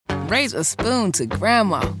raise a spoon to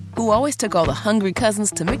Grandma, who always took all the hungry cousins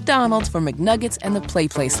to McDonald's for McNuggets and the Play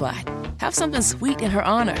Slide. Have something sweet in her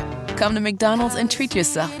honor. Come to McDonald's and treat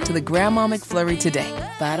yourself to the Grandma McFlurry today.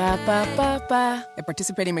 Ba-da-ba-ba-ba. At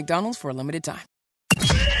participating McDonald's for a limited time.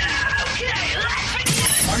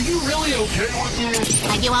 Are you really okay with this?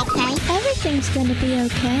 Are you okay? Everything's gonna be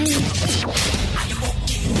okay.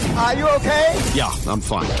 Are you okay? Yeah, I'm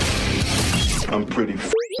fine. I'm pretty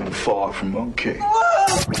far from okay.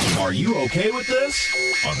 Are you okay with this?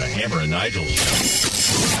 On the Hammer and Nigel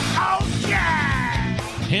Show. Oh, yeah!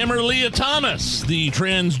 Hammer Leah Thomas, the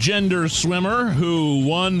transgender swimmer who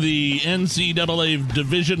won the NCAA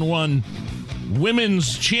Division I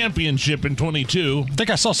Women's Championship in 22. I think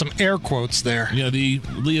I saw some air quotes there. Yeah,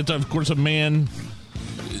 Leah, of course, a man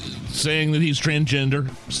saying that he's transgender,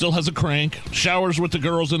 still has a crank, showers with the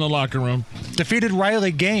girls in the locker room. Defeated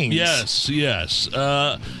Riley Gaines. Yes.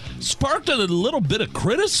 Sparked a little bit of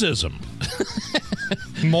criticism.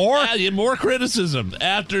 More? More criticism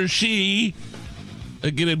after she,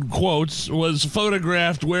 again in quotes, was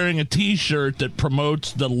photographed wearing a T-shirt that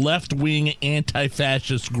promotes the left-wing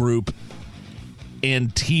anti-fascist group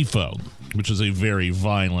Antifa, which is a very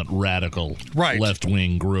violent, radical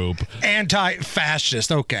left-wing group.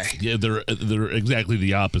 Anti-fascist, okay. Yeah, they're exactly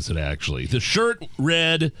the opposite, actually. The shirt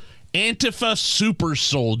read, Antifa Super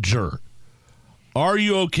Soldier. Are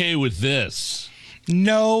you okay with this?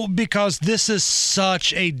 No, because this is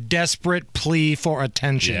such a desperate plea for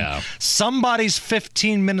attention. Yeah. Somebody's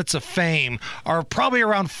 15 minutes of fame are probably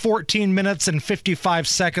around 14 minutes and 55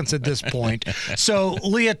 seconds at this point. So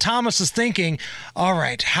Leah Thomas is thinking, all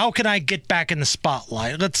right, how can I get back in the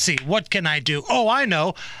spotlight? Let's see, what can I do? Oh, I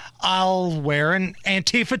know. I'll wear an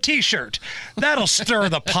Antifa T-shirt. That'll stir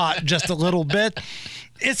the pot just a little bit.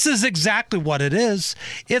 This is exactly what it is.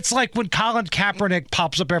 It's like when Colin Kaepernick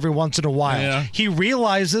pops up every once in a while. Yeah. He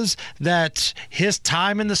realizes that his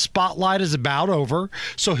time in the spotlight is about over,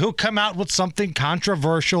 so he'll come out with something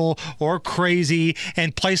controversial or crazy,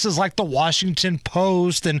 and places like the Washington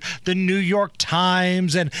Post and the New York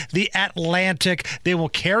Times and the Atlantic, they will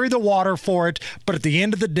carry the water for it, but at the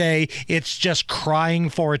end of the day, it's just crying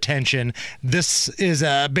for attention. This is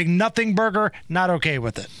a big nothing burger, not okay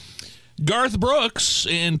with it. Garth Brooks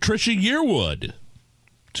and Trisha Yearwood,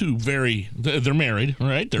 they're married,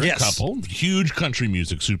 right? They're a couple, huge country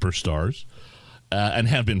music superstars, and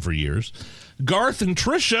have been for years. Garth and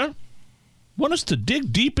Trisha want us to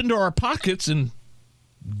dig deep into our pockets and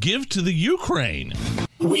give to the Ukraine.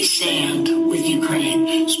 We stand with Ukraine,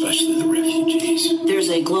 especially the refugees. There's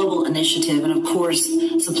a global initiative, and of course,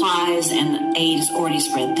 supplies and aid is already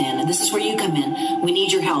spread thin. And this is where you come in. We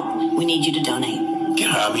need your help. We need you to donate.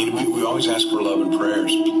 Yeah, I mean, we always ask for love and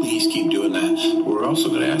prayers. Please keep doing that. We're also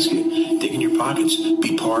going to ask you, dig in your pockets,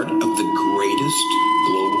 be part of the greatest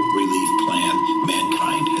global relief plan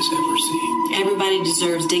mankind has ever seen. Everybody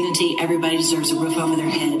deserves dignity. Everybody deserves a roof over their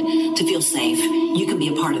head to feel safe. You can be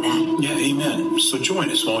a part of that. Yeah, amen. So join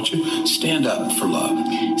us, won't you? Stand up for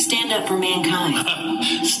love. Stand up for mankind.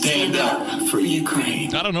 Stand up for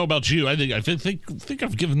Ukraine. I don't know about you. I think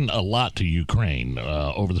I've given a lot to Ukraine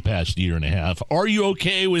over the past year and a half. Are you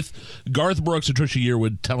okay with Garth Brooks and Trisha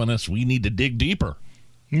Yearwood telling us we need to dig deeper?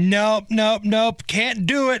 Nope. Can't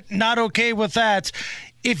do it. Not okay with that.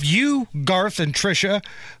 If you, Garth and Trisha,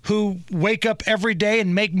 who wake up every day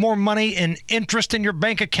and make more money in interest in your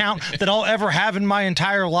bank account than I'll ever have in my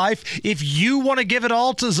entire life, if you want to give it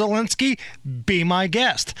all to Zelensky, be my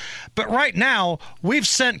guest. But right now, we've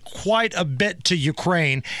sent quite a bit to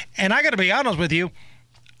Ukraine, and I got to be honest with you,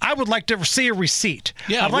 I would like to see a receipt.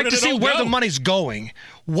 Yeah, I'd like to see where the money's going.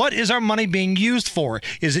 What is our money being used for?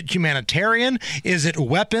 Is it humanitarian? Is it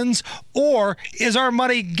weapons? Or is our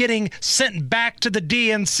money getting sent back to the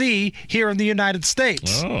DNC here in the United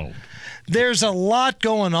States? Oh. There's a lot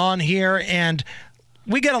going on here, and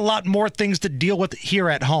we got a lot more things to deal with here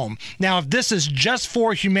at home. Now, if this is just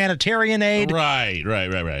for humanitarian aid... Right.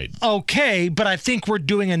 Okay, but I think we're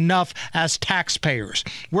doing enough as taxpayers.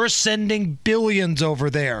 We're sending billions over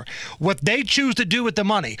there. What they choose to do with the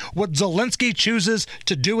money, what Zelensky chooses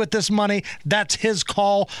to do with this money, that's his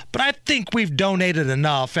call. But I think we've donated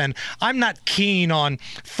enough, and I'm not keen on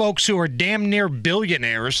folks who are damn near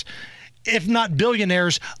billionaires, if not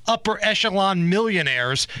billionaires, upper echelon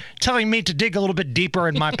millionaires, telling me to dig a little bit deeper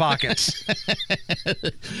in my pockets.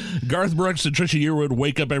 Garth Brooks and Trisha Yearwood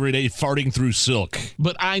wake up every day farting through silk,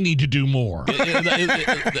 but I need to do more.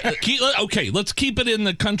 Okay, let's keep it in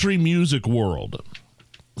the country music world.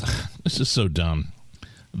 This is so dumb.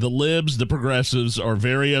 The libs, the progressives, are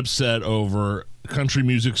very upset over country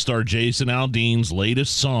music star Jason Aldean's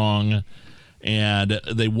latest song, and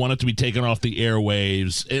they want it to be taken off the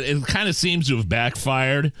airwaves. It kind of seems to have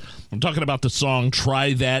backfired. I'm talking about the song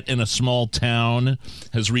Try That in a Small Town,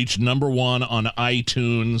 has reached number 1 on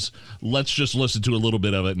iTunes. Let's just listen to a little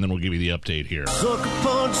bit of it, and then we'll give you the update here. Sucker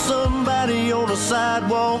punch somebody on a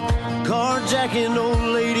sidewalk, carjacking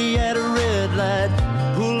old lady at a red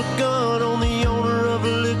light, pull a gun on the owner of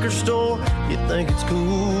a liquor store. You think it's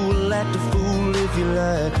cool, act a fool if you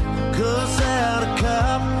like, cuss out a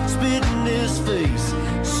cop, spit in his face,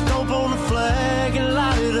 stomp on the flag and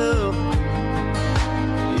light it up.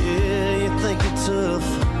 Yeah, you think you're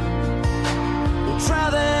tough, well try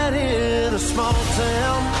that in a small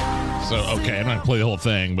town. So, okay, I'm not going to play the whole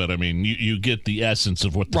thing, but I mean, you get the essence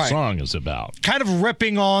of what the song is about. Kind of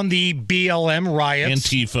ripping on the BLM riots.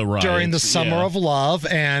 Antifa riots. During the Summer of Love.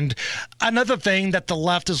 And another thing that the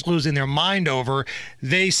left is losing their mind over,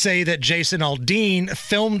 they say that Jason Aldean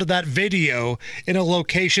filmed that video in a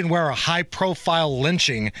location where a high-profile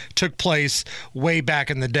lynching took place way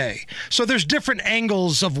back in the day. So there's different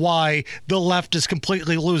angles of why the left is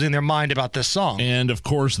completely losing their mind about this song. And, of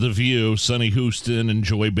course, The View, Sonny Houston and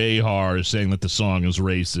Joy Behar is saying that the song is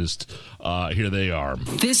racist. Here they are.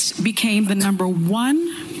 This became the number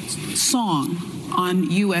 1 song on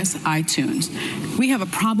U.S. iTunes. We have a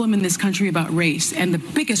problem in this country about race, and the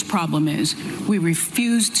biggest problem is we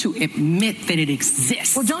refuse to admit that it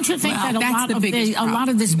exists. Well, don't you think that a lot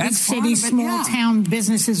of this big city, small town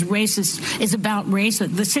businesses racist is about race?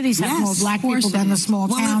 The cities have more black people than the small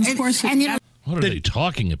towns. Of course. What are they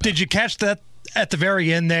talking about? Did you catch that? At the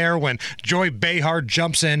very end there, when Joy Behar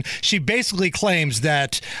jumps in, she basically claims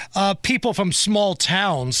that people from small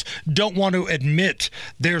towns don't want to admit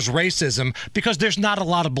there's racism because there's not a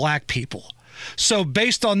lot of black people. So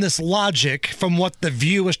based on this logic from what The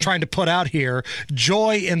View is trying to put out here,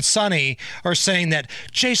 Joy and Sonny are saying that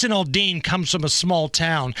Jason Aldean comes from a small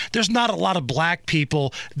town. There's not a lot of black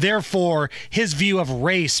people. Therefore, his view of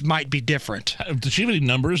race might be different. Does she have any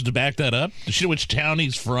numbers to back that up? Does she know which town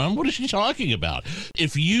he's from? What is she talking about?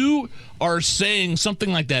 If you are saying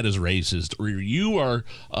something like that is racist, or you are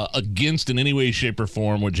against in any way, shape, or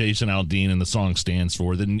form what Jason Aldean and the song stands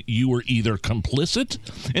for, then you are either complicit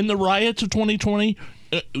in the riots of 2020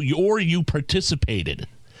 or you participated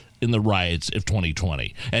in the riots of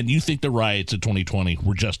 2020, and you think the riots of 2020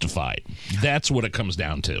 were justified. That's what it comes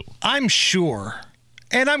down to. I'm sure,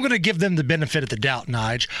 and I'm going to give them the benefit of the doubt,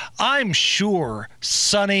 Nige, I'm sure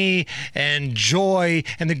Sonny and Joy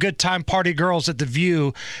and the Good Time Party girls at The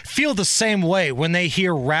View feel the same way when they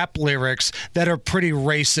hear rap lyrics that are pretty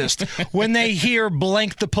racist, when they hear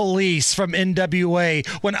Blank the Police from NWA,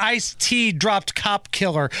 when Ice-T dropped Cop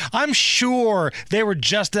Killer. I'm sure they were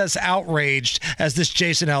just as outraged as this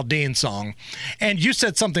Jason Aldean song. And you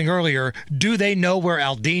said something earlier, do they know where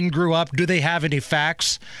Aldean grew up? Do they have any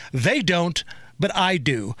facts? They don't. But I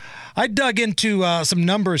do. I dug into some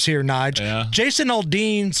numbers here, Nige. Yeah. Jason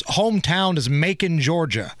Aldean's hometown is Macon,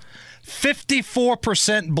 Georgia.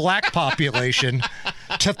 54% black population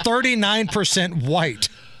to 39% white.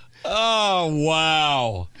 Oh,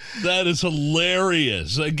 wow. That is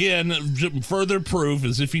hilarious. Again, further proof,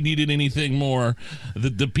 as if you needed anything more,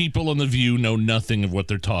 that the people on The View know nothing of what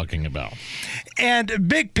they're talking about. And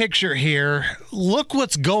big picture here, look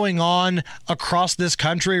what's going on across this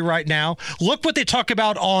country right now. Look what they talk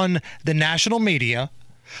about on the national media.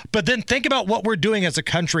 But then think about what we're doing as a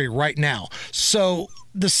country right now. So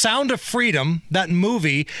The Sound of Freedom, that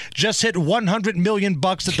movie, just hit $100 million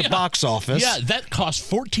at the box office. Yeah, that cost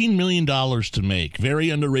 $14 million to make. Very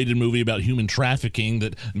underrated movie about human trafficking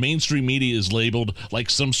that mainstream media is labeled like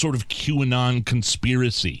some sort of QAnon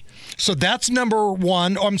conspiracy. So that's number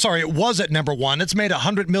 1. Oh, I'm sorry, it was at number 1. It's made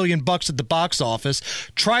 $100 million at the box office.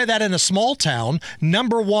 Try That in a Small Town,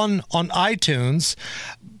 number 1 on iTunes.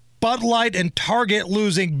 Bud Light and Target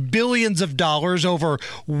losing billions of dollars over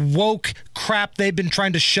woke crap they've been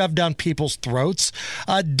trying to shove down people's throats.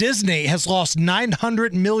 Disney has lost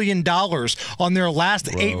 $900 million on their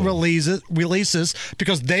last 8 releases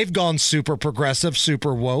because they've gone super progressive,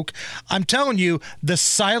 super woke. I'm telling you, the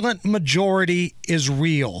silent majority is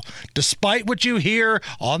real. Despite what you hear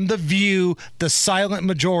on The View, the silent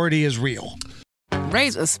majority is real.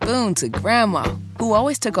 Raise a spoon to Grandma, who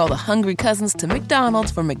always took all the hungry cousins to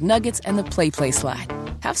McDonald's for McNuggets and the Play Slide.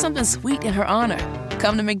 Have something sweet in her honor.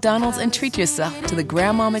 Come to McDonald's and treat yourself to the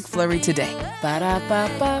Grandma McFlurry today.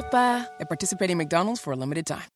 Ba-da-ba-ba-ba. At participating McDonald's for a limited time.